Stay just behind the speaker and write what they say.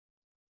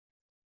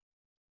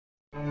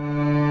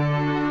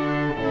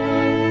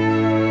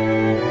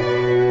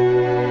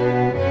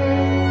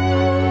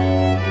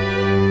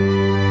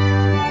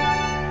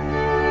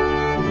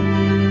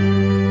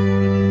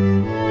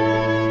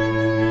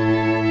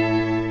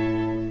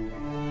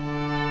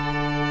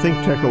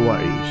ThinkTech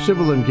Hawaii.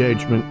 Civil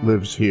engagement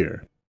lives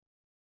here.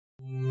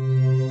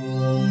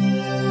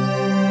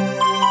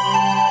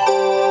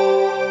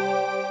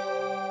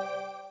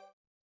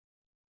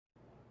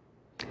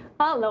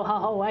 Aloha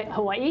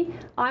Hawaii.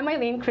 I'm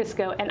Eileen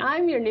Chrisco, and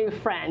I'm your new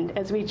friend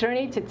as we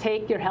journey to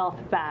take your health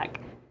back.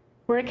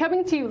 We're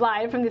coming to you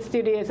live from the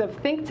studios of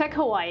ThinkTech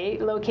Hawaii,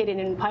 located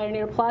in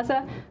Pioneer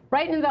Plaza,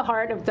 right in the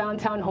heart of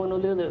downtown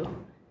Honolulu.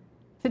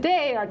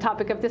 Today, our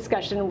topic of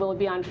discussion will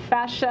be on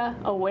fascia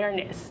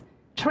awareness,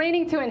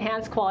 training to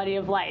enhance quality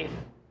of life.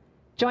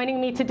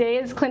 Joining me today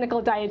is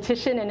clinical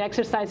dietitian and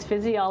exercise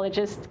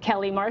physiologist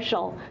Kelly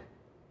Marshall.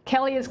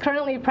 Kelly is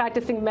currently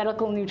practicing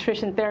medical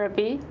nutrition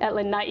therapy at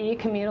Lanai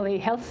Community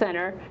Health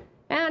Center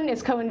and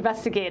is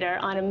co-investigator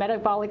on a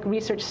metabolic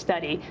research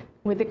study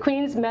with the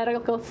Queen's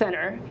Medical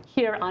Center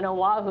here on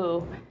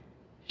Oahu.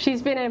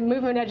 She's been a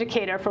movement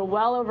educator for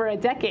well over a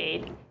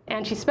decade,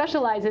 and she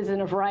specializes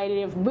in a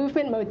variety of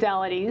movement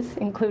modalities,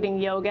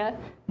 including yoga,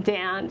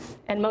 dance,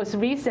 and most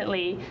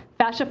recently,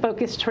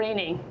 fascia-focused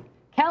training.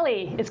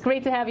 Kelly, it's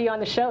great to have you on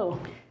the show.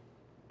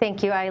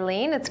 Thank you,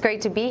 Eileen. It's great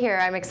to be here.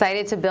 I'm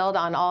excited to build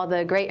on all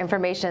the great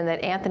information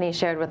that Anthony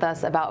shared with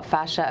us about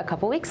fascia a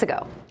couple weeks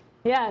ago.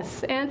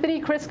 Yes,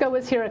 Anthony Chrisco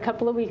was here a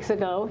couple of weeks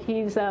ago.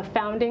 He's a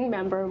founding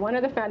member, one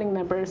of the founding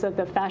members of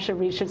the Fascia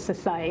Research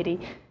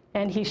Society,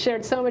 and he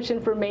shared so much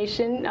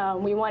information.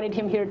 We wanted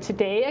him here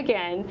today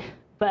again,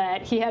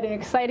 but he had an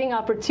exciting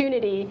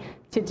opportunity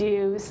to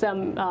do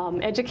some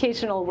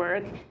educational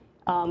work,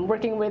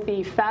 working with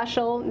the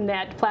Fascial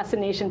Net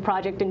Plastination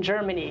Project in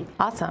Germany.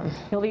 Awesome.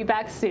 He'll be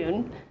back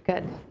soon.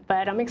 Good.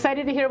 But I'm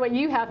excited to hear what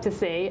you have to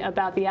say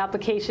about the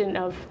application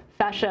of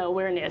fascia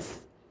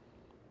awareness.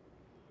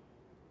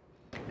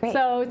 Great.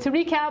 So to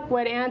recap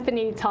what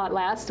Anthony taught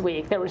last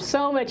week, there was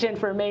so much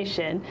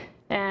information,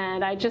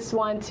 and I just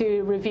want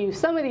to review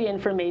some of the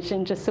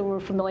information just so we're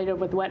familiar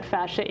with what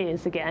fascia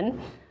is again.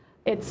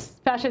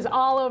 Fascia is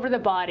all over the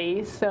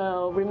body,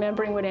 so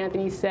remembering what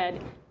Anthony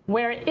said,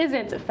 where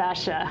isn't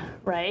fascia,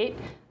 right?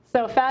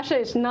 So fascia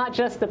is not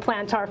just the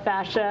plantar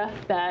fascia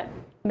that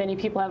many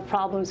people have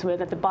problems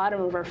with at the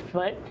bottom of our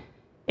foot.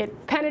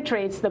 It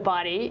penetrates the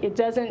body. It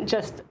doesn't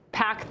just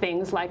pack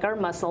things like our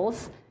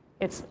muscles.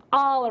 It's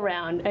all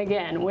around.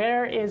 Again,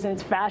 where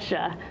isn't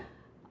fascia?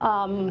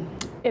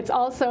 It's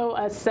also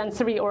a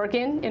sensory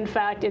organ. In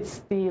fact, it's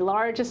the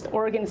largest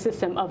organ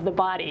system of the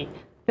body.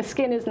 The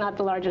skin is not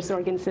the largest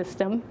organ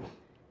system.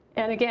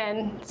 And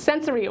again,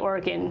 sensory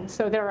organ.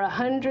 So there are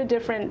 100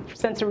 different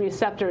sensory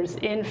receptors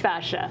in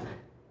fascia.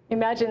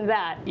 Imagine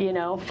that, you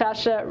know,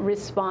 fascia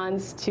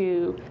responds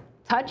to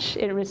touch.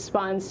 It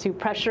responds to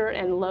pressure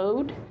and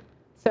load.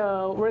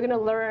 So we're going to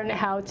learn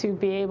how to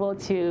be able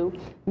to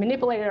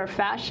manipulate our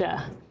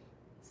fascia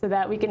so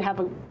that we can have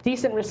a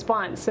decent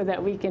response, so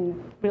that we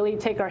can really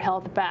take our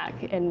health back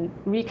and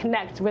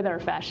reconnect with our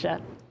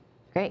fascia.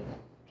 Great.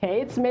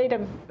 Okay, it's made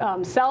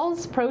of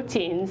cells,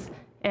 proteins,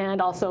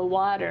 and also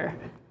water.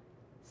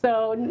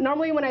 So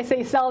normally when I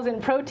say cells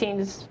and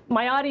proteins,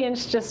 my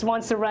audience just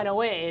wants to run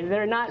away.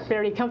 They're not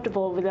very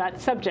comfortable with that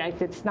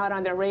subject. It's not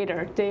on their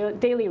radar,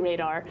 daily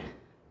radar.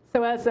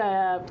 So as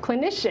a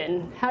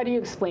clinician, how do you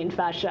explain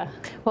fascia?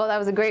 Well, that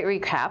was a great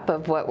recap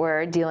of what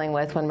we're dealing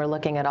with when we're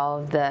looking at all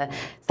of the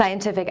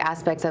scientific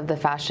aspects of the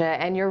fascia.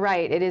 And you're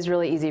right, it is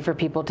really easy for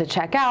people to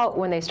check out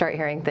when they start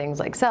hearing things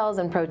like cells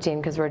and protein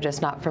because we're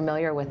just not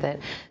familiar with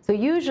it. So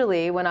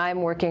usually when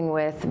I'm working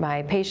with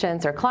my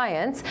patients or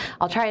clients,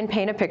 I'll try and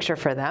paint a picture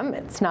for them.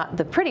 It's not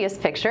the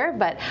prettiest picture,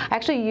 but I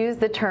actually use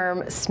the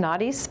term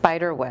snotty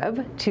spider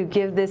web to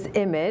give this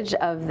image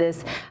of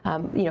this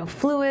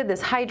fluid,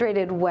 this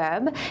hydrated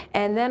web.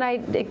 And then I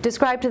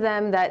describe to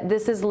them that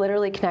this is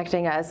literally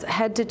connecting us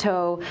head to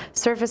toe,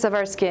 surface of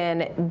our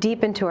skin,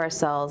 deep into our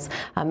cells.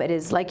 It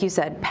is, like you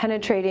said,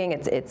 penetrating,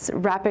 it's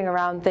wrapping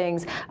around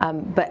things,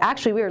 but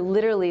actually we are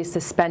literally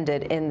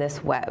suspended in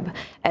this web.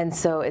 And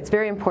so it's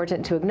very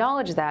important to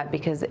acknowledge that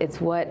because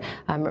it's what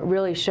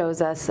really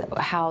shows us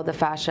how the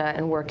fascia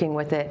and working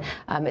with it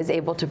is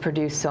able to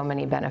produce so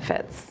many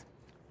benefits.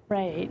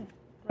 Right,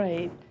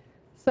 right.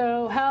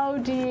 So how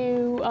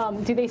do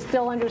they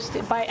still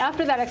understand,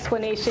 after that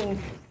explanation,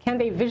 can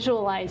they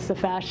visualize the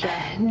fascia?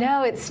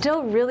 No, it's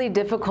still really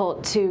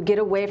difficult to get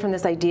away from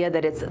this idea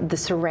that it's the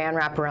saran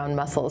wrap around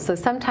muscles. So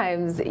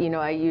sometimes,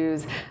 I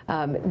use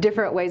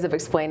different ways of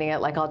explaining it.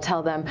 Like I'll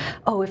tell them,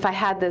 oh, if I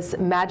had this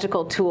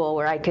magical tool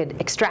where I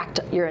could extract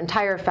your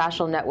entire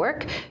fascial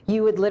network,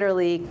 you would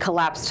literally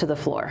collapse to the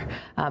floor,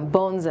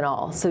 bones and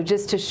all. So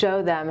just to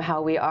show them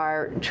how we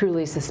are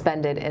truly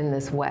suspended in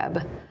this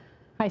web.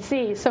 I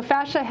see. So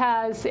fascia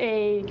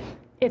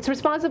it's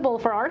responsible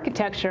for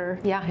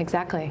architecture. Yeah,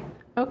 exactly.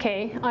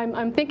 Okay,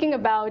 I'm thinking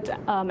about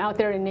out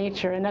there in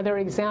nature. Another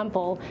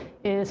example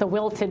is a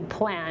wilted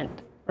plant,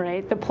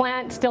 right? The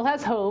plant still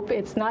has hope,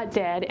 it's not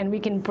dead, and we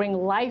can bring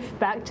life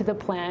back to the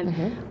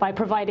plant by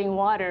providing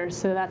water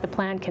so that the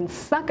plant can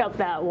suck up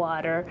that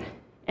water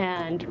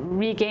and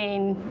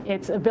regain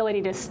its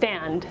ability to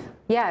stand.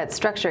 Yeah, its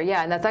structure,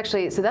 yeah, and that's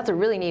actually, so that's a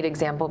really neat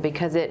example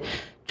because it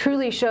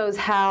truly shows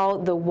how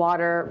the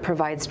water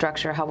provides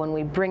structure, how when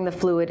we bring the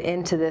fluid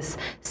into this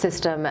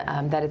system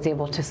that it's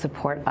able to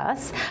support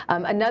us.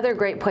 Another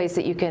great place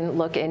that you can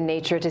look in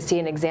nature to see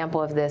an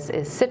example of this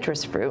is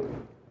citrus fruit.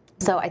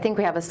 So I think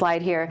we have a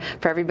slide here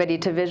for everybody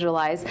to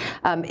visualize.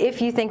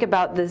 If you think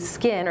about the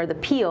skin or the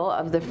peel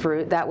of the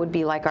fruit, that would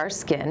be like our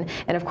skin.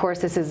 And of course,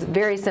 this is a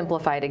very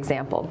simplified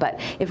example. But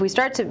if we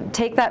start to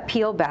take that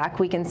peel back,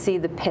 we can see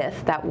the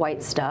pith, that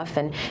white stuff.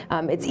 And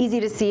it's easy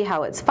to see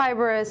how it's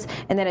fibrous.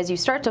 And then as you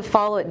start to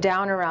follow it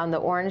down around the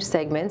orange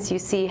segments, you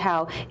see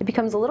how it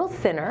becomes a little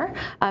thinner.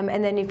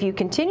 And then if you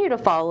continue to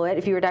follow it,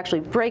 if you were to actually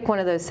break one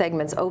of those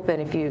segments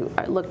open, if you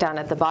look down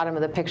at the bottom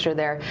of the picture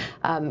there,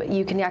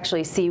 you can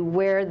actually see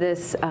where this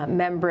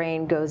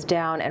membrane goes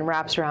down and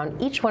wraps around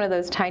each one of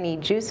those tiny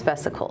juice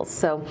vesicles.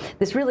 So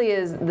this really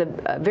is the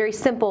very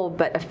simple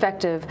but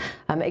effective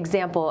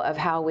example of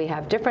how we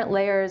have different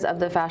layers of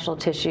the fascial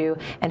tissue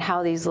and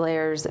how these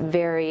layers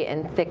vary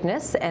in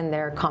thickness and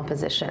their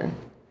composition.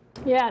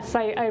 Yes,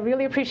 I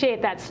really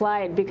appreciate that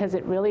slide because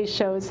it really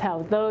shows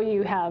how though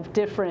you have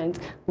different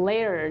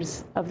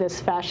layers of this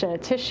fascia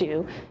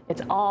tissue,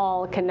 it's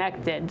all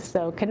connected.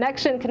 So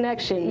connection,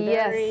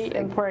 very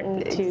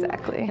important to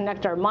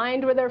connect our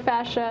mind with our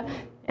fascia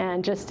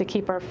and just to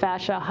keep our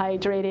fascia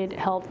hydrated,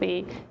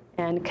 healthy,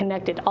 and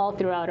connected all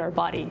throughout our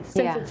body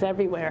since it's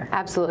everywhere.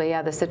 Absolutely,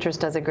 yeah. The citrus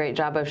does a great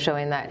job of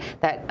showing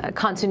that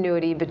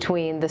continuity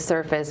between the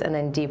surface and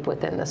then deep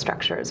within the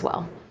structure as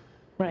well.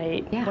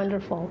 Right,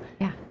 wonderful.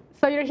 Yeah.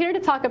 So you're here to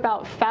talk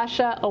about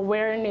fascia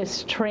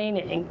awareness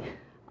training.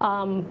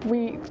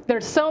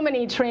 There's so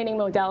many training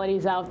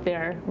modalities out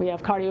there. We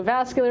have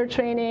cardiovascular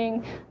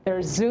training,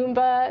 there's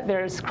Zumba,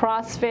 there's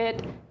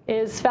CrossFit.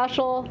 Is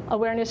fascial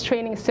awareness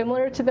training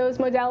similar to those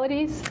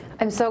modalities?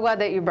 I'm so glad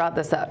that you brought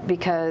this up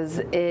because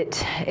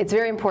it's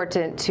very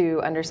important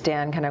to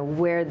understand kind of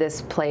where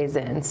this plays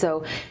in.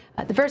 So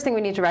the first thing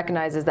we need to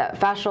recognize is that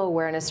fascial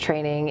awareness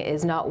training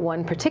is not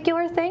one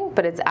particular thing,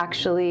 but it's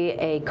actually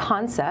a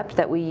concept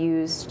that we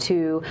use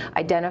to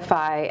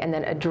identify and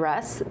then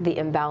address the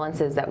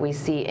imbalances that we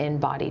see in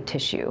body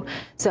tissue.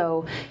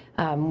 So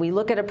we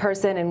look at a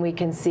person and we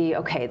can see,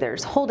 okay,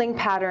 there's holding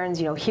patterns,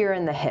 here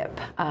in the hip.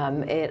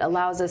 It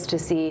allows us to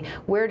see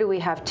where do we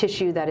have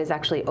tissue that is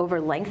actually over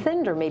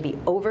lengthened or maybe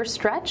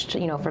overstretched.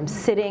 From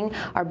sitting,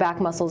 our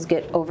back muscles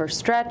get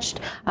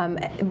overstretched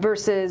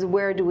versus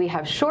where do we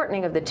have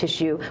shortening of the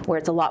tissue where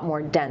it's a lot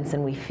more dense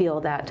and we feel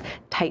that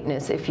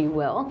tightness, if you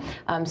will.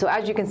 So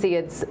as you can see,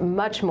 it's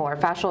much more,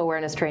 fascial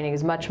awareness training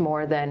is much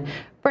more than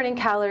burning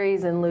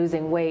calories and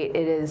losing weight.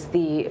 It is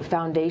the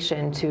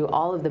foundation to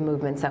all of the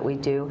movements that we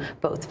do,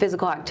 both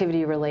physical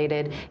activity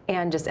related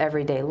and just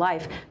everyday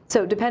life.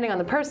 So depending on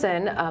the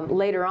person,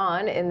 later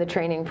on in the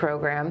training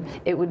program,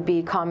 it would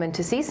be common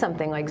to see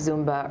something like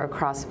Zumba or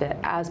CrossFit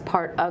as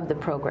part of the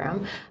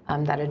program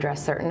that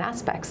address certain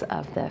aspects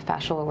of the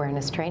fascial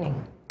awareness training.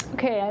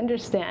 Okay, I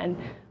understand.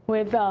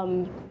 With,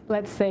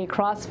 let's say,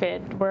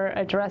 CrossFit, we're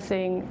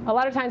addressing, a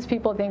lot of times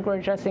people think we're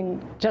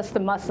addressing just the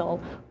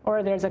muscle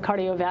or there's a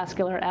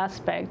cardiovascular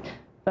aspect.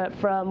 But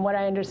from what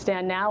I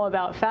understand now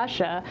about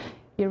fascia,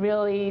 you're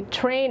really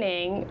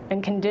training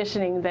and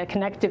conditioning the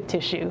connective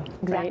tissue.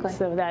 Exactly. Right?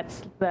 So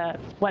that's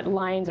what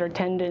lines our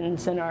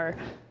tendons and our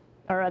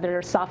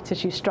other soft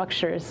tissue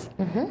structures.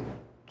 Mm-hmm.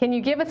 Can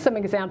you give us some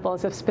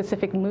examples of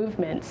specific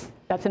movements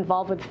that's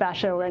involved with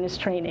fascia awareness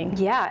training?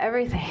 Yeah,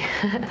 everything.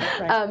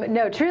 Right.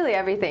 No, truly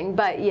everything.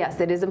 But yes,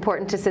 it is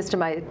important to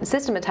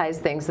systematize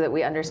things so that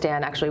we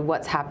understand actually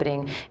what's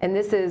happening. And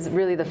this is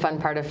really the fun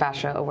part of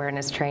fascia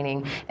awareness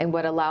training and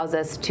what allows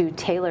us to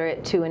tailor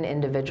it to an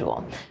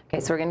individual.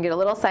 Okay, so we're going to get a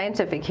little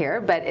scientific here,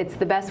 but it's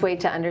the best way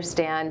to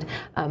understand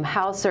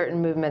how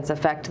certain movements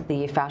affect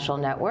the fascial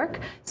network.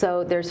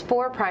 So there's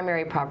 4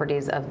 primary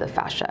properties of the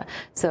fascia.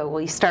 So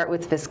we start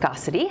with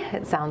viscosity.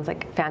 It sounds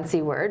like a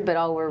fancy word, but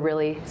all we're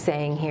really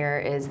saying here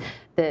is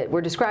that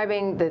we're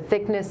describing the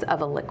thickness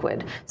of a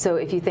liquid. So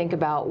if you think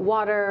about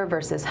water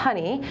versus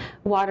honey,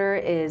 water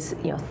is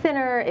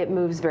thinner, it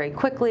moves very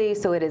quickly,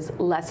 so it is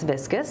less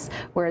viscous,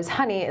 whereas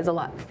honey is a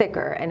lot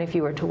thicker. And if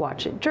you were to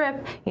watch it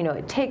drip,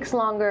 it takes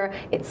longer,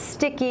 it's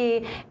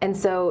sticky, and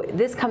so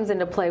this comes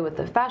into play with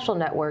the fascial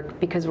network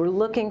because we're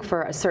looking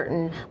for a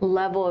certain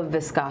level of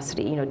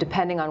viscosity,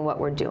 depending on what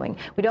we're doing.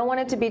 We don't want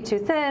it to be too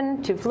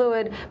thin, too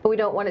fluid, but we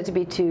don't want it to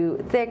be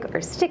too thick or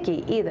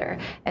sticky either.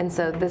 And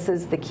so this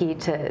is the key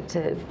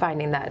to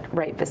finding that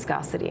right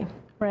viscosity.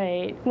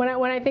 Right. When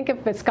I think of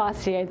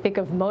viscosity, I think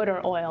of motor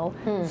oil.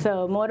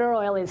 So motor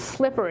oil is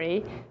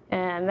slippery,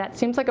 and that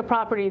seems like a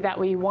property that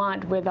we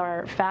want with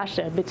our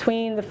fascia,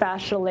 between the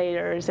fascial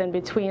layers and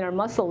between our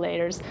muscle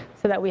layers,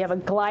 so that we have a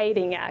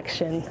gliding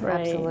action,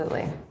 right?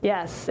 Absolutely.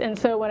 Yes. And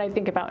so when I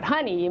think about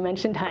honey, you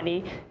mentioned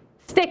honey,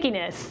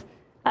 stickiness.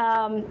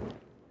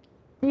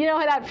 You know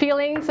that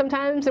feeling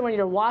sometimes when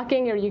you're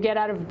walking or you get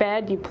out of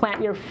bed, you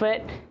plant your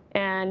foot,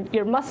 and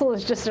your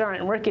muscles just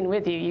aren't working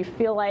with you. You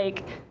feel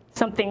like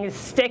something is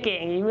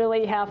sticking. You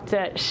really have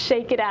to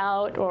shake it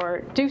out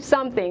or do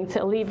something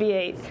to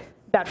alleviate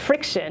that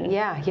friction.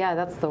 Yeah,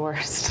 that's the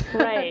worst.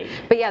 Right.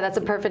 But yeah, that's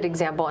a perfect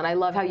example, and I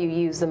love how you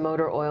use the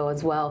motor oil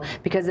as well,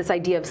 because this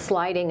idea of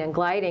sliding and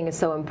gliding is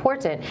so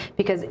important,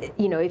 because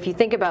if you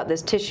think about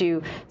this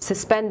tissue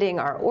suspending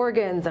our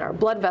organs and our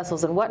blood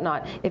vessels and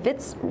whatnot, if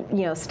it's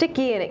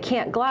sticky and it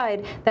can't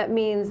glide, that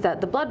means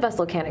that the blood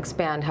vessel can't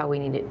expand how we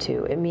need it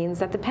to. It means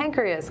that the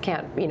pancreas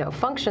can't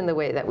function the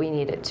way that we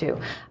need it to.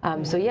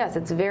 So yes,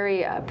 it's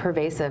very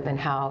pervasive in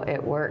how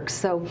it works.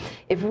 So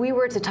if we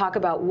were to talk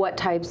about what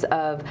types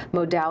of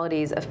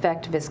modalities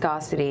affect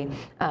viscosity,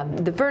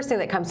 the first thing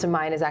that comes to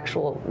mind is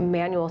actual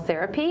manual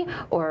therapy,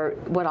 or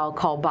what I'll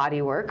call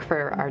body work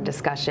for our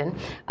discussion.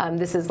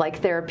 This is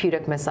like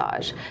therapeutic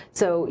massage.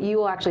 So you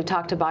will actually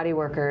talk to body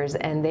workers,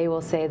 and they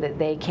will say that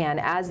they can,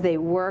 as they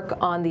work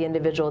on the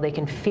individual, they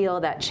can feel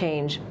that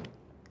change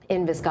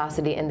in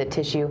viscosity in the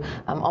tissue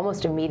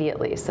almost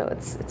immediately. So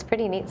it's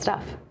pretty neat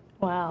stuff.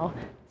 Wow.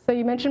 So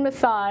you mentioned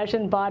massage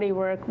and body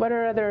work. What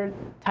are other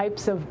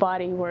types of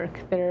body work?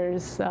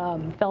 There's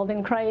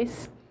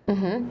Feldenkrais.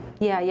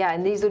 Yeah,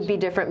 and these would be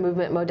different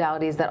movement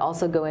modalities that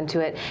also go into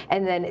it.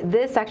 And then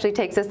this actually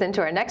takes us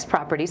into our next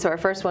property. So our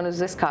first one was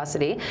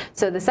viscosity.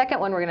 So the second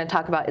one we're going to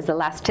talk about is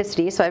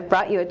elasticity. So I've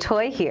brought you a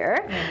toy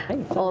here,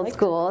 old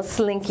school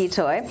slinky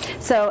toy.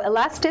 So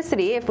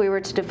elasticity, if we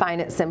were to define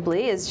it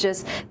simply, is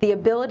just the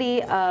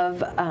ability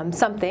of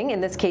something,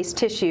 in this case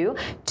tissue,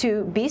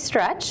 to be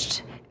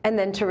stretched and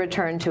then to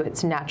return to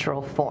its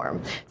natural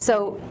form.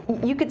 So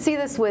you could see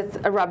this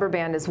with a rubber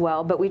band as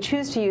well, but we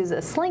choose to use a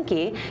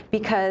slinky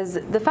because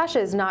the fascia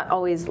is not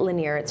always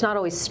linear. It's not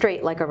always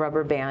straight like a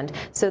rubber band.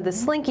 So the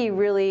slinky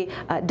really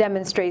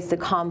demonstrates the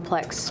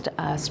complex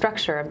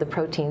structure of the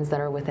proteins that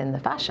are within the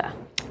fascia.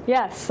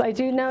 Yes, I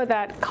do know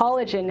that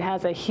collagen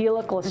has a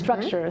helical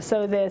structure.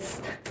 So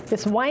this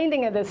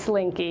winding of the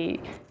slinky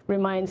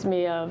reminds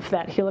me of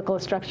that helical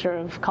structure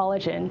of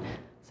collagen.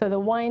 So the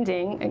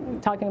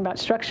winding, talking about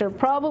structure,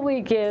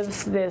 probably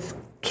gives this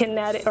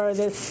kinetic, or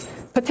this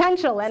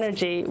potential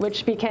energy,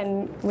 which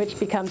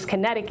becomes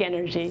kinetic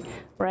energy,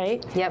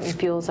 right? Yep, and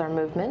fuels our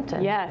movement.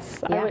 And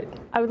yes, yeah.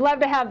 I would love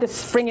to have this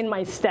spring in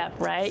my step,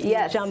 right?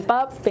 Yes. You jump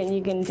up and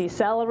you can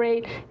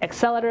decelerate,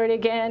 accelerate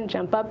again,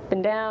 jump up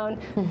and down,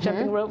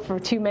 jumping rope for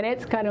 2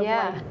 minutes, kind of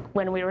like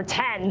when we were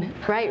 10.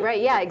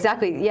 Right, yeah,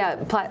 exactly.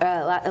 Yeah,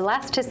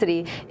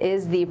 elasticity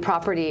is the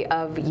property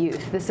of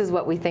youth. This is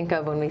what we think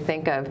of when we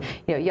think of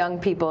young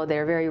people.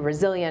 They're very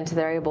resilient.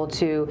 They're able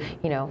to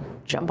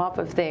jump off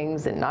of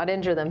things and not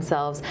injure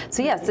themselves.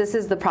 So yes, this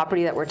is the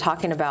property that we're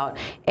talking about,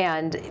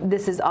 and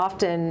this is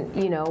often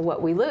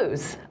what we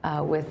lose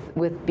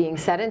with being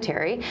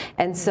sedentary.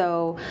 And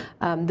so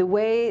the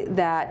way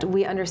that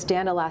we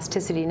understand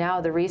elasticity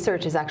now, the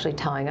research is actually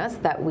telling us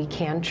that we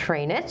can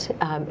train it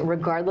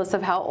regardless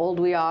of how old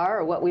we are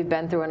or what we've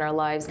been through in our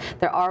lives.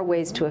 There are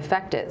ways to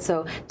affect it.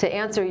 So to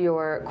answer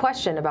your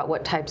question about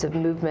what types of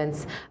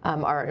movements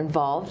are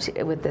involved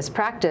with this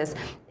practice,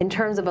 in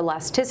terms of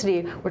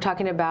elasticity, we're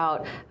talking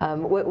about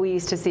what we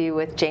used to see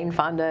with Jane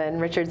Fonda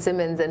and Richard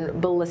Simmons and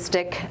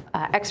ballistic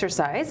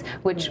exercise,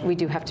 which we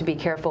do have to be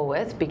careful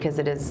with, because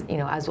it is,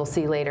 as we'll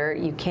see later,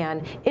 you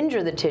can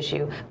injure the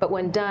tissue. But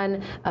when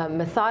done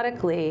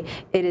methodically,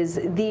 it is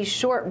the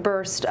short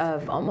burst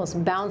of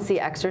almost bouncy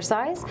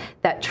exercise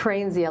that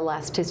trains the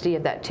elasticity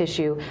of that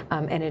tissue,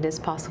 and it is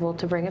possible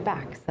to bring it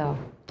back. So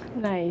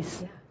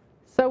nice.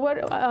 So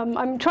what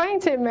I'm trying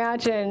to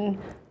imagine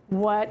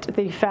what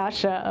the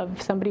fascia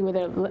of somebody with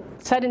a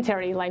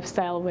sedentary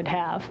lifestyle would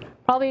have.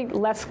 Probably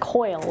less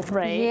coil,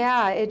 right?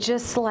 Yeah, it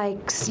just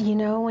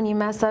when you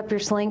mess up your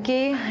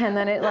slinky and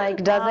then it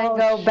doesn't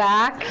go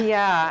back.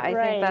 Yeah, I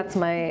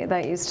think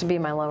that used to be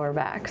my lower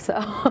back. So,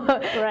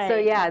 so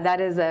yeah,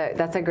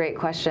 that's a great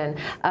question.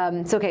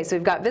 So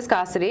we've got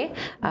viscosity,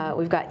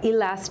 we've got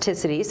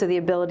elasticity, so the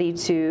ability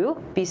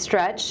to be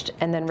stretched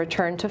and then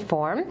return to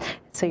form.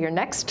 So your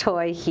next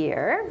toy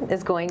here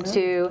is going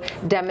to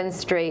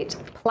demonstrate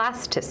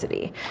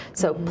plasticity.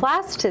 So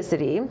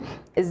plasticity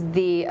is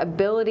the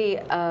ability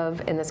of,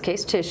 in this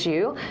case,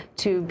 tissue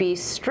to be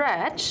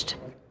stretched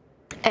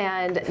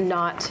and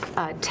not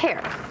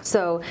tear.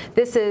 So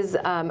this is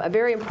a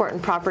very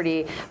important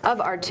property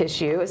of our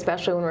tissue,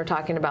 especially when we're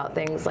talking about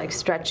things like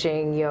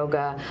stretching,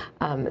 yoga,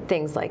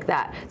 things like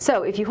that.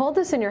 So if you hold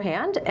this in your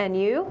hand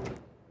and you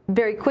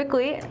very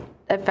quickly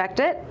affect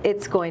it,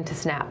 it's going to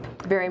snap,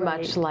 very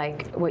much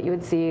like what you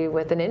would see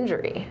with an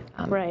injury.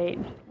 Right.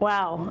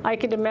 Wow. I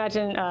could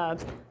imagine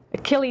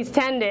Achilles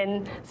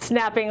tendon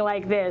snapping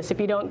like this if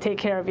you don't take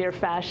care of your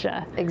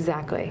fascia.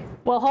 Exactly.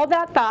 Well, hold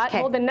that thought.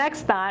 Hold the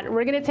next thought.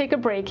 We're going to take a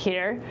break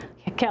here,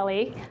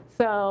 Kelly.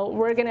 So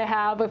we're going to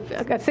have a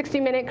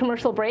 60-minute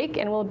commercial break,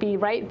 and we'll be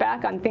right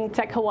back on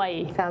ThinkTech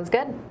Hawaii. Sounds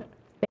good.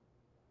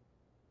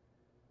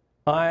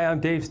 Hi, I'm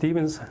Dave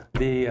Stevens,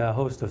 the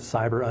host of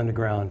Cyber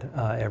Underground,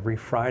 every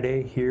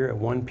Friday here at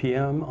 1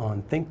 p.m.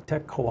 on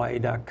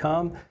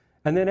ThinkTechHawaii.com.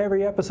 And then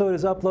every episode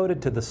is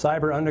uploaded to the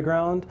Cyber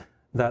Underground,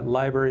 that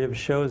library of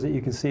shows that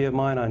you can see of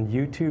mine on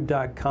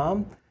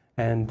YouTube.com.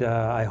 And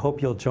I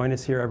hope you'll join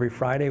us here every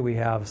Friday. We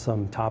have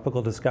some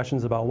topical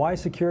discussions about why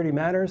security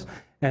matters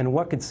and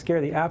what could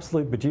scare the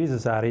absolute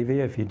bejesus out of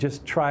you if you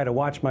just try to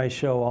watch my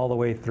show all the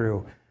way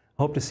through.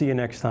 Hope to see you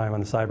next time on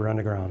the Cyber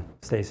Underground.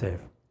 Stay safe.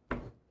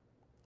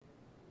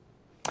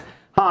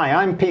 Hi,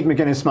 I'm Pete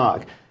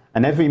McGuinness-Mark,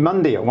 and every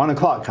Monday at 1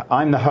 o'clock,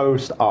 I'm the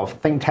host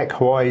of ThinkTech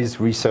Hawaii's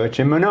Research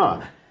in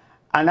Manoa.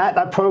 And at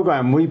that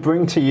program, we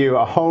bring to you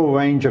a whole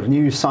range of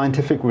new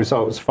scientific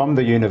results from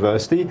the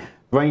university,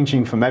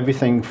 ranging from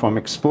everything from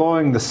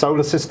exploring the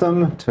solar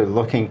system to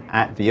looking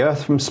at the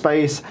Earth from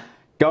space,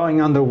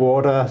 going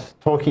underwater,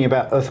 talking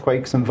about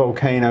earthquakes and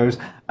volcanoes,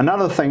 and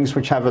other things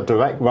which have a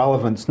direct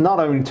relevance not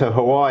only to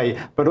Hawaii,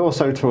 but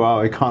also to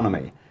our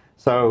economy.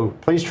 So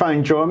please try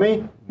and join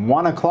me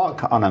 1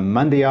 o'clock on a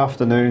Monday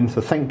afternoon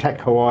for ThinkTech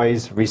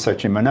Hawaii's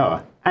Research in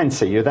Manoa, and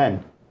see you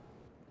then.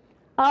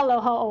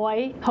 Aloha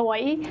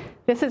Hawaii.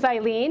 This is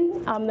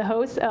Eileen. I'm the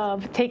host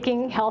of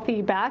Taking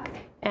Healthy Back,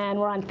 and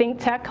we're on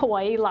ThinkTech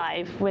Hawaii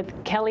Live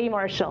with Kelly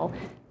Marshall.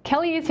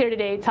 Kelly is here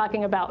today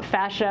talking about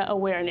fascia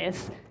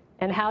awareness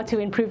and how to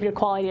improve your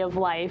quality of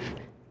life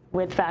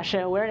with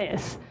fascia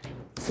awareness.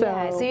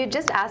 So you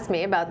just asked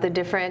me about the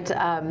different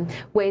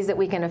ways that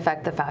we can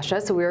affect the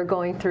fascia. So we were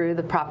going through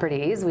the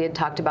properties. We had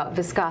talked about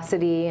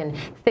viscosity and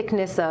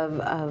thickness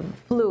of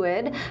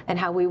fluid and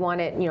how we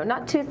want it,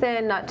 not too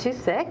thin, not too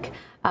thick.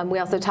 We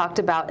also talked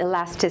about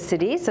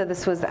elasticity. So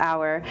this was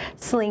our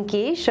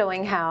slinky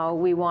showing how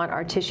we want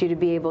our tissue to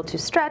be able to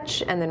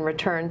stretch and then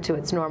return to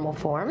its normal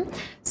form.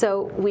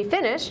 So we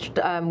finished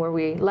where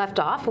we left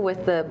off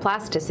with the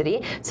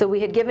plasticity. So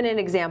we had given an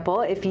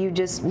example. If you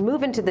just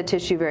move into the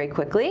tissue very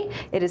quickly,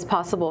 it is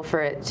possible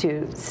for it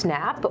to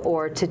snap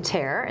or to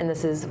tear, and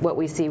this is what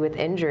we see with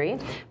injury.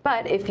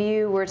 But if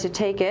you were to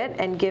take it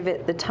and give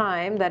it the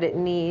time that it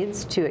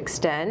needs to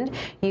extend,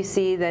 you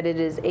see that it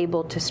is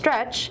able to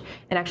stretch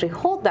and actually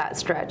hold that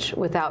stretch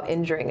without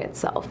injuring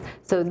itself.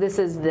 So this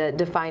is the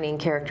defining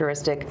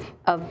characteristic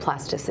of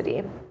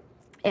plasticity.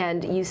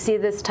 And you see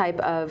this type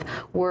of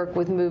work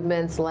with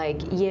movements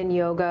like yin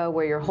yoga,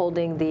 where you're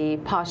holding the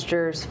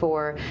postures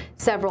for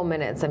several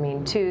minutes. I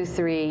mean, 2,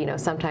 3,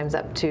 sometimes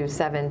up to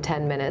 7,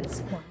 10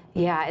 minutes. Wow.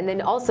 Yeah, and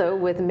then also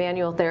with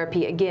manual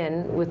therapy,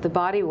 again, with the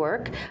body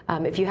work,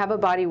 if you have a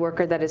body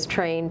worker that is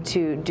trained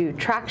to do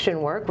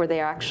traction work, where they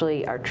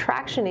actually are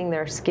tractioning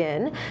their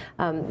skin,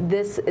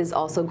 this is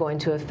also going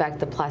to affect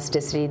the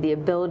plasticity, the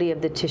ability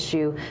of the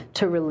tissue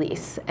to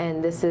release.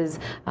 And this is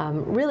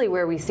really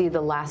where we see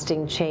the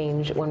lasting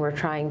change when we're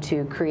trying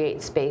to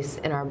create space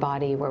in our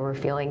body where we're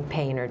feeling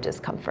pain or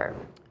discomfort.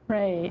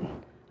 Right.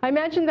 I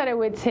imagine that it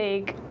would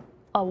take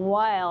a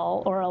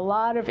while or a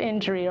lot of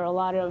injury or a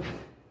lot of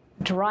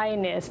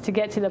dryness to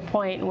get to the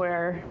point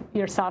where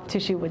your soft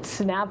tissue would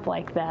snap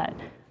like that,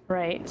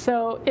 right?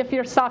 So if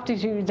your soft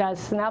tissue does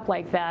snap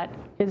like that,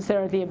 is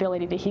there the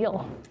ability to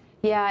heal?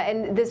 Yeah,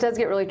 and this does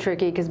get really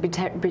tricky because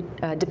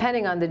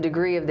depending on the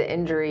degree of the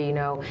injury,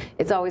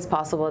 it's always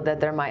possible that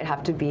there might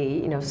have to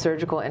be,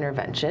 surgical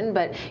intervention.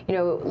 But,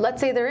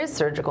 let's say there is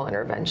surgical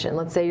intervention.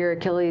 Let's say your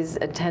Achilles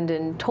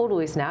tendon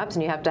totally snaps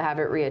and you have to have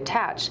it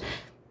reattached.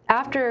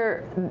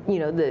 After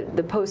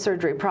the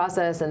post-surgery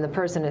process and the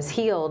person is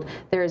healed,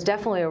 there is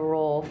definitely a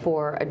role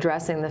for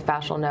addressing the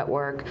fascial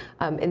network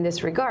in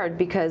this regard,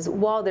 because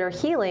while they're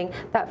healing,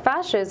 that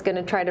fascia is going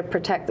to try to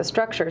protect the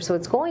structure, so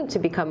it's going to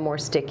become more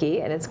sticky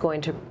and it's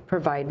going to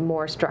provide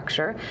more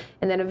structure.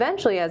 And then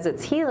eventually, as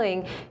it's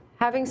healing,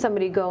 having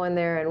somebody go in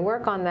there and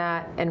work on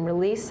that and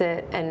release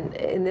it, and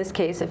in this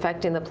case,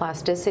 affecting the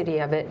plasticity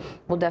of it,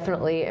 will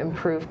definitely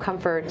improve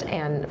comfort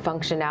and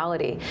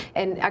functionality.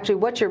 And actually,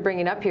 what you're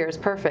bringing up here is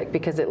perfect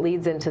because it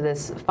leads into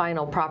this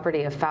final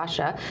property of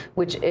fascia,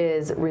 which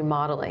is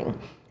remodeling.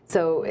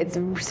 So it's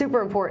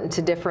super important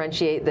to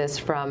differentiate this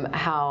from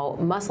how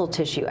muscle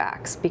tissue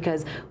acts,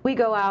 because we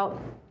go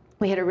out,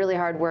 we hit a really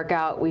hard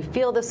workout, we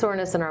feel the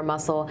soreness in our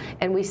muscle,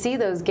 and we see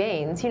those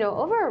gains,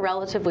 over a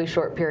relatively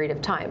short period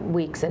of time,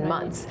 weeks and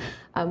months.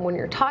 When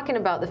you're talking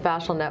about the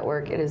fascial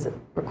network, it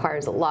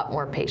requires a lot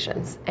more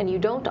patience, and you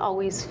don't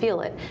always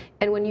feel it.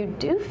 And when you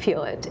do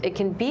feel it, it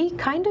can be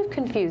kind of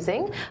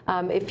confusing.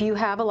 If you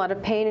have a lot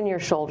of pain in your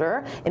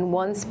shoulder in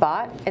one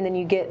spot, and then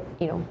you get,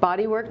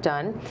 body work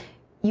done,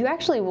 you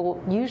actually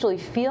will usually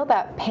feel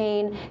that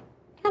pain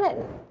kind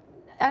of,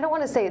 I don't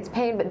want to say it's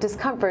pain, but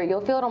discomfort.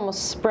 You'll feel it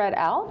almost spread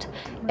out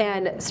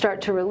and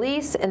start to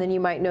release, and then you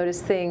might notice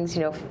things,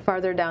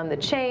 farther down the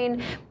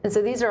chain. And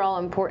so these are all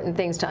important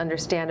things to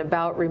understand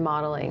about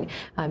remodeling,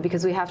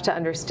 because we have to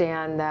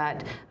understand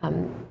that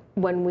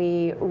when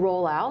we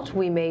roll out,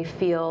 we may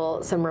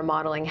feel some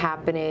remodeling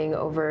happening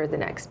over the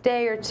next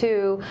day or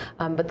two,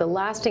 but the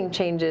lasting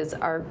changes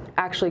are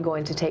actually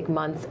going to take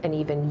months and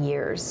even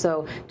years.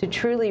 So to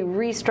truly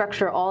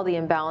restructure all the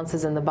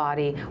imbalances in the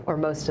body, or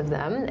most of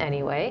them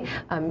anyway,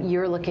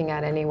 you're looking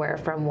at anywhere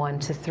from 1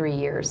 to 3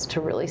 years to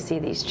really see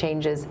these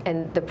changes,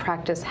 and the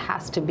practice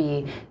has to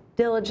be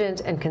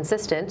diligent and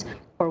consistent,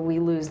 or we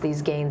lose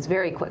these gains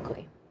very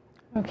quickly.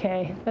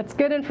 Okay, that's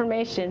good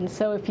information.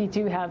 So if you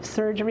do have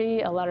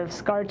surgery, a lot of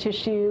scar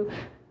tissue,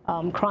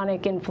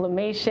 chronic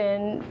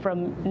inflammation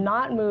from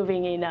not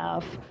moving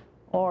enough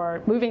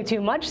or moving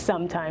too much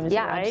sometimes,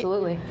 Yeah, right?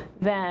 absolutely.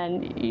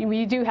 Then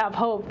you do have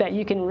hope that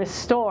you can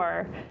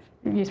restore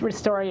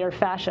your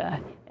fascia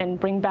and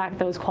bring back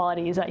those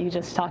qualities that you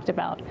just talked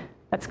about.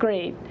 That's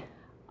great.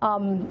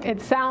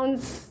 It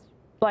sounds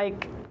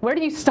like, where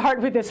do you start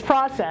with this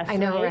process? I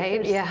know,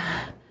 right?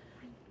 Yeah.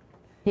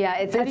 Yeah,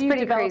 it's pretty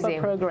crazy. How do you develop a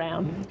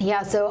program?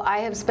 Yeah, so I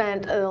have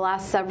spent the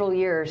last several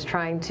years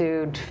trying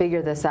to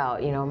figure this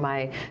out. You know,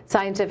 my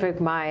scientific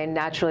mind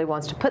naturally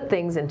wants to put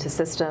things into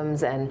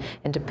systems and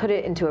to put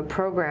it into a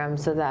program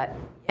so that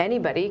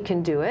anybody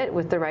can do it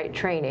with the right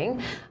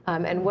training.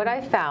 And what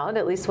I found,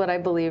 at least what I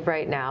believe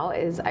right now,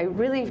 is I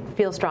really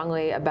feel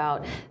strongly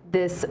about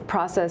this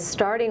process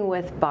starting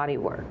with body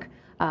work.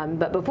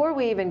 But before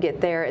we even get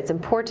there, it's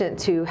important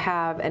to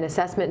have an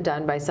assessment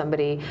done by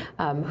somebody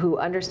who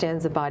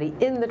understands the body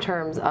in the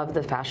terms of the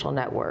fascial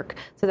network.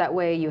 So that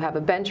way you have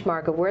a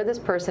benchmark of where this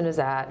person is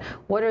at,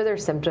 what are their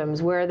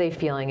symptoms, where are they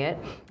feeling it,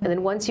 and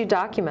then once you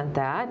document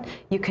that,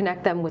 you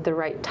connect them with the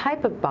right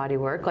type of body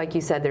work. Like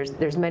you said,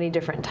 there's many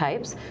different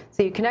types.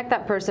 So you connect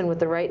that person with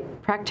the right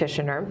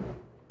practitioner.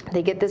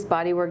 They get this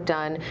body work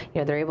done.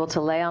 You know, they're able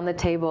to lay on the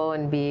table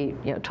and be,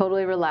 you know,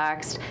 totally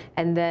relaxed,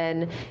 and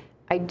then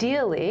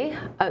ideally,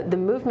 the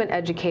movement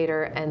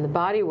educator and the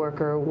body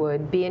worker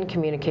would be in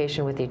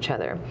communication with each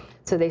other.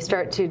 So they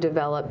start to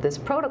develop this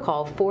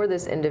protocol for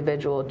this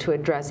individual to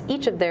address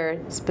each of their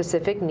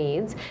specific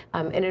needs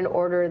in an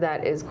order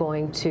that is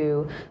going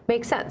to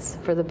make sense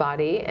for the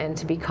body and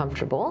to be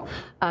comfortable.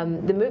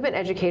 The movement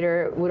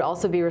educator would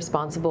also be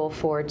responsible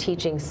for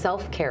teaching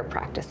self-care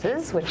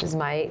practices, which is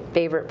my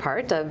favorite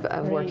part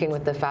of working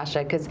with the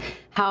fascia, because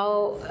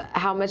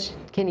how much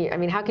can you, I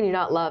mean, how can you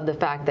not love the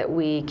fact that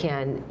we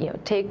can, you know,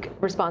 take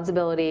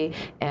responsibility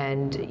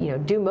and, you know,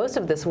 do most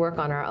of this work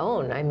on our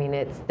own? I mean,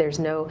 there's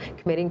no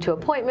committing to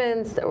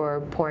appointments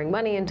or pouring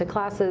money into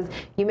classes.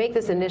 You make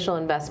this initial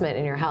investment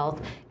in your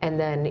health, and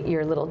then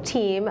your little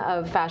team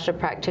of fascia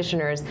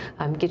practitioners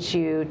gets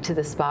you to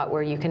the spot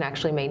where you can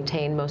actually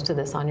maintain most of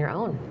this on your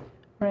own.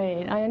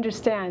 Right, I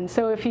understand.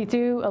 So if you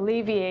do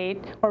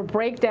alleviate or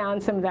break down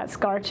some of that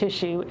scar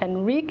tissue and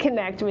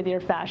reconnect with your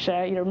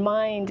fascia, your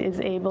mind is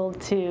able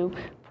to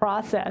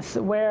process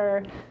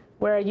where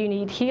you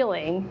need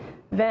healing,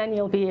 then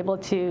you'll be able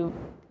to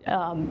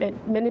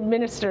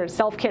administer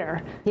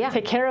self-care. Yeah.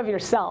 Take care of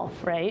yourself,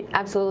 right?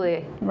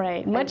 Absolutely.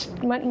 Right,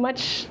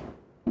 much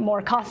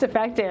more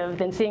cost-effective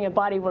than seeing a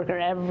body worker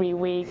every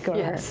week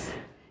or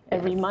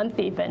every month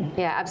even.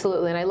 Yeah,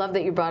 absolutely. And I love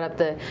that you brought up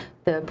the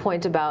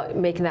point about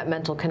making that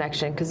mental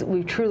connection, because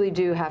we truly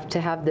do have to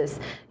have this,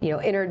 you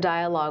know, inner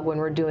dialogue when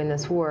we're doing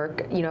this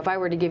work. You know, if I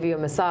were to give you a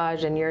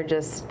massage and you're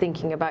just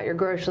thinking about your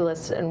grocery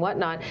list and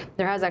whatnot,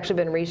 there has actually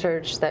been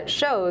research that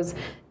shows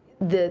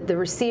the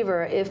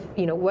receiver, if,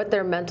 you know, what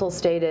their mental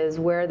state is,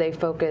 where they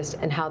focused,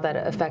 and how that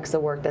affects the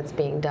work that's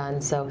being done.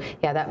 So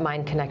yeah, that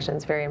mind connection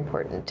is very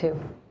important too.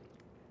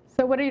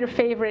 So what are your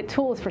favorite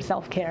tools for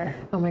self-care?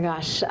 Oh my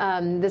gosh,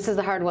 this is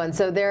a hard one.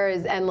 So there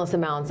is endless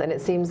amounts, and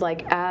it seems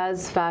like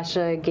as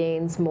fascia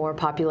gains more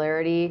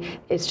popularity,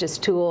 it's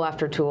just tool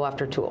after tool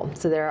after tool.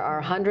 So there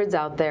are hundreds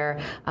out there.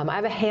 I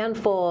have a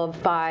handful of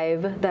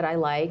 5 that I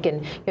like,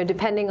 and, you know,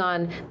 depending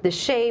on the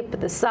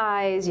shape, the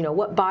size, you know,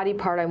 what body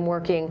part I'm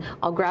working,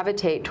 I'll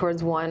gravitate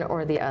towards one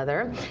or the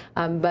other.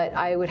 But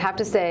I would have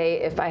to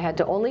say, if I had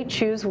to only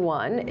choose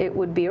one, it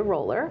would be a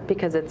roller,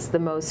 because it's the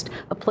most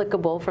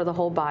applicable for the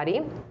whole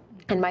body.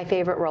 And my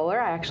favorite roller,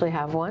 I actually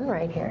have one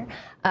right here,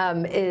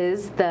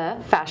 is the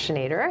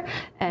Fascinator.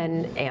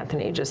 And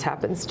Anthony just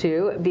happens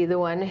to be the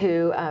one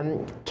who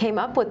came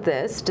up with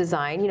this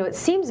design. You know, it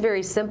seems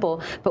very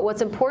simple, but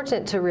what's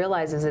important to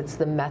realize is it's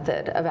the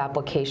method of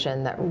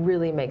application that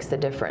really makes the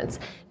difference.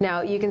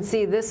 Now, you can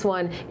see this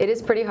one, it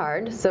is pretty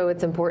hard, so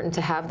it's important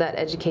to have that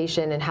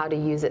education in how to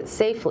use it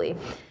safely.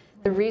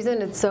 The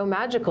reason it's so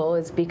magical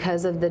is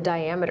because of the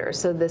diameter.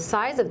 So the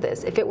size of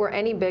this, if it were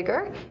any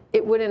bigger,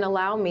 it wouldn't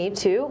allow me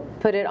to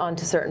put it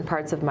onto certain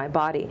parts of my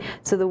body.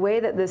 So the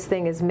way that this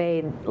thing is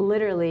made,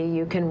 literally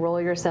you can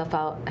roll yourself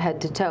out head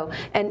to toe.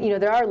 And, you know,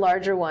 there are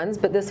larger ones,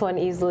 but this one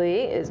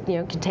easily is, you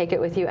know, can take it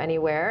with you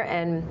anywhere.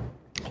 And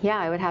yeah,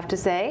 I would have to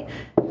say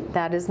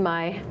that is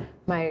my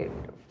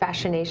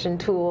fascination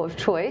tool of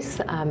choice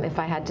if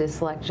I had to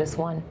select just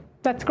one.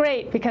 That's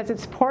great, because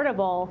it's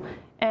portable.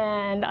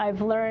 And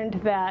I've learned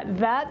that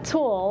that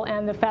tool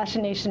and the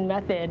fascination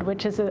method,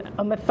 which is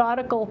a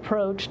methodical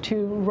approach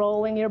to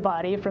rolling your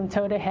body from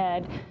toe to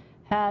head,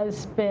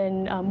 has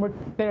been,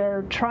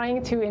 they're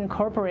trying to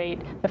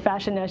incorporate the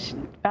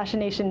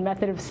fascination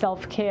method of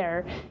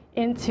self-care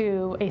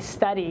into a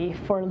study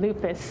for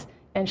lupus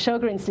and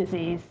Sjogren's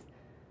disease.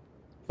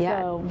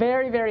 Yeah. So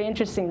very, very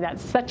interesting.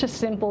 That's such a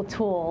simple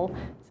tool,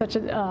 such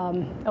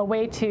a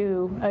way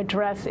to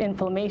address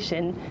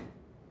inflammation.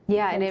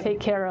 Yeah, and take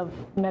care of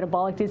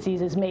metabolic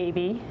diseases,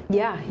 maybe.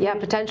 Yeah,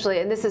 potentially.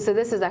 And this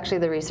is actually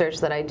the research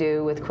that I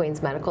do with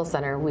Queens Medical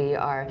Center. We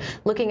are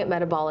looking at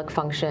metabolic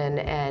function,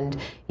 and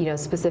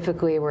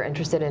specifically we're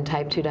interested in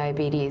type 2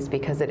 diabetes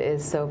because it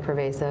is so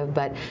pervasive.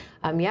 But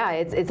yeah,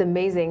 it's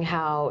amazing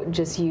how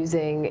just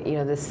using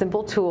this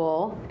simple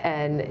tool,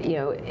 and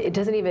you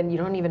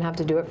don't even have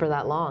to do it for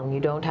that long. You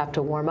don't have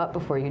to warm up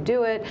before you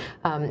do it.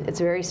 It's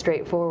very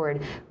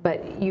straightforward,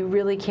 but you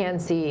really can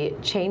see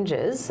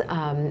changes.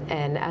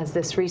 And as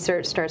this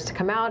research starts to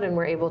come out and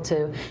we're able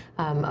to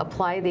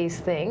apply these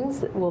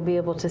things, we'll be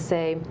able to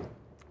say,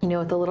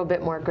 with a little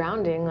bit more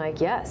grounding, like,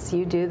 yes,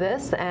 you do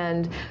this,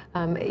 and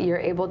you're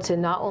able to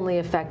not only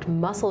affect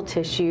muscle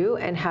tissue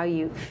and how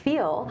you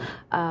feel,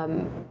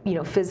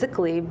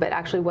 physically, but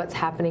actually what's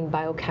happening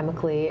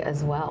biochemically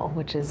as well,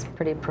 which is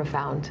pretty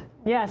profound.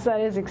 Yes,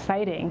 that is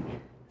exciting.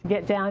 To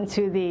get down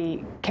to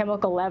the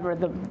chemical level,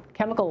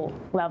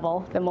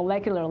 the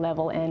molecular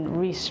level, and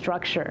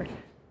restructure.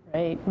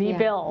 Right,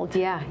 rebuild.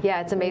 Yeah,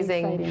 it's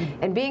amazing.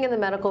 And being in the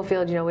medical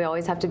field, we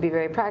always have to be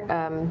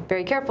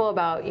very careful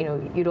about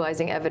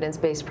utilizing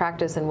evidence-based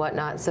practice and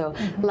whatnot. So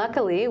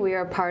luckily, we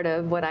are part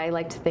of what I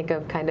like to think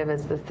of kind of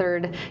as the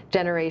third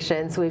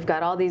generation. So we've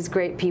got all these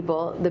great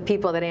people, the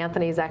people that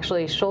Anthony's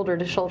actually shoulder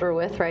to shoulder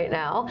with right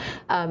now,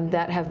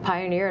 that have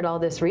pioneered all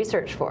this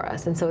research for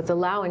us. And so it's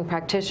allowing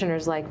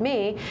practitioners like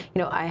me.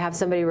 I have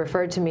somebody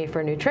referred to me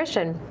for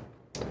nutrition,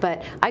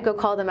 but I go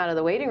call them out of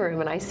the waiting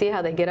room, and I see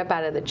how they get up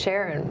out of the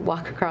chair and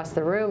walk across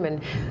the room.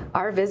 And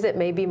our visit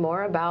may be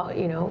more about,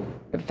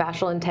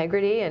 fascial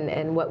integrity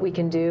and what we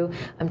can do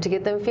to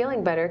get them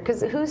feeling better.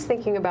 Because who's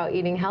thinking about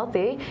eating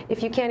healthy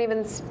if you can't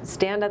even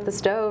stand at the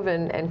stove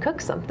and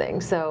cook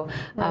something? So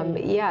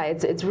yeah,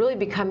 it's really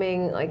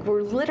becoming like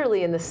we're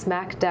literally in the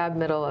smack dab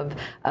middle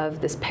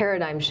of this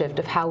paradigm shift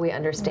of how we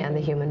understand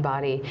the human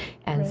body.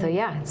 And so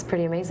yeah, it's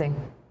pretty amazing.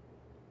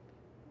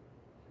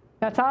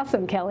 That's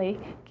awesome, Kelly.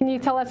 Can you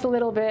tell us a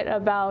little bit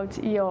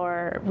about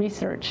your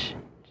research?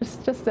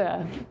 Just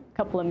a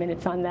couple of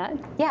minutes on that.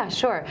 Yeah,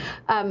 sure.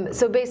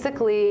 So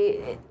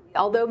basically,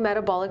 although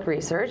metabolic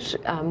research,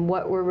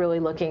 what we're really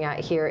looking at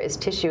here is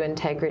tissue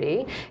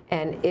integrity,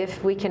 and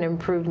if we can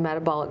improve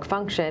metabolic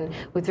function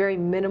with very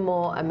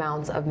minimal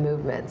amounts of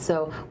movement.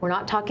 So we're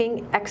not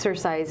talking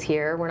exercise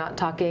here, we're not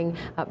talking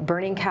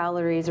burning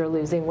calories or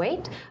losing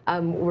weight.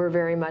 We're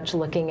very much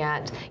looking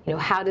at,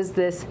 how does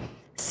this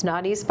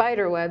snotty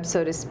spider web,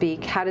 so to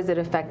speak, how does it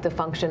affect the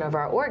function of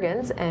our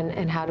organs,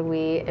 and how do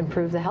we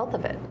improve the health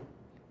of it?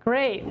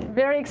 Great,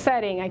 very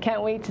exciting. I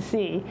can't wait to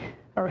see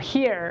or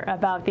hear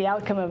about the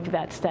outcome of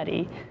that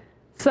study.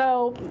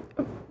 So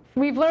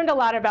we've learned a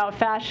lot about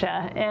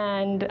fascia,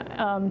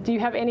 and do you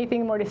have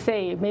anything more to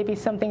say? Maybe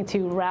something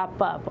to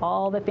wrap up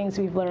all the things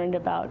we've learned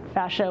about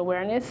fascia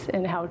awareness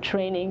and how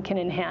training can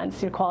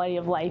enhance your quality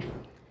of life.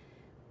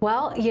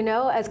 Well,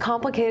 as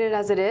complicated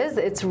as it is,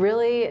 it's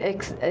really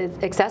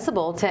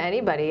accessible to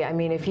anybody. I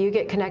mean, if you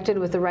get connected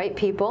with the right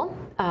people,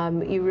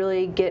 you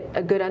really get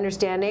a good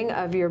understanding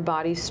of your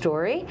body's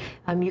story.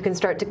 You can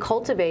start to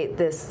cultivate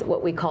this,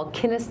 what we call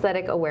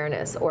kinesthetic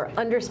awareness, or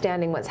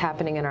understanding what's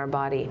happening in our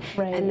body.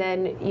 Right. And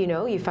then,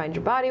 you find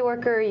your body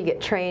worker, you get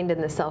trained in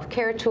the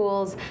self-care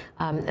tools,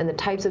 and the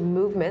types of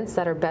movements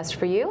that are best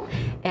for you.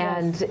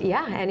 And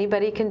yeah,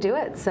 anybody can do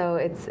it. So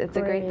it's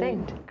a great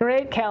thing.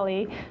 Great,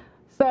 Kelly.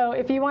 So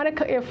if we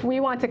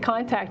want to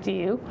contact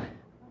you,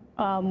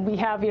 we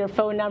have your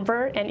phone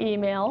number and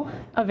email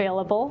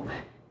available,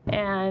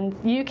 and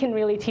you can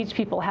really teach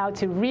people how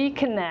to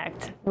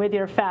reconnect with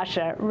your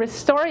fascia,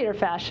 restore your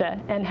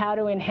fascia, and how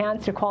to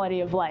enhance your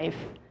quality of life.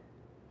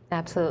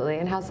 Absolutely,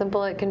 and how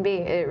simple it can be.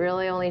 It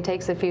really only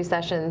takes a few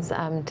sessions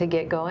to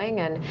get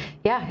going, and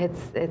yeah,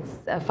 it's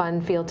a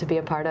fun field to be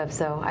a part of.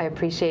 So I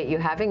appreciate you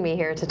having me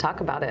here to talk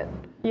about it.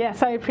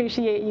 Yes, I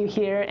appreciate you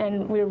here,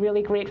 and we're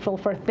really grateful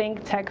for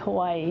ThinkTech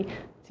Hawaii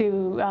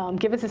to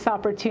give us this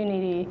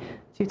opportunity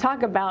to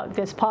talk about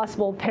this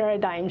possible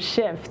paradigm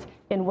shift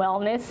in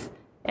wellness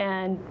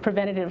and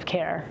preventative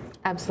care.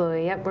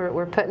 Absolutely, yep,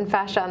 we're putting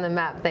fascia on the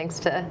map thanks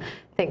to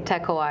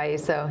ThinkTech Hawaii,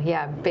 so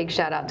yeah, big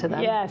shout out to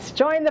them. Yes,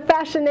 join the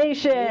Fascia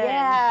Nation!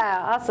 Yeah,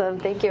 awesome,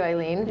 thank you,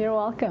 Eileen. You're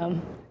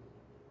welcome.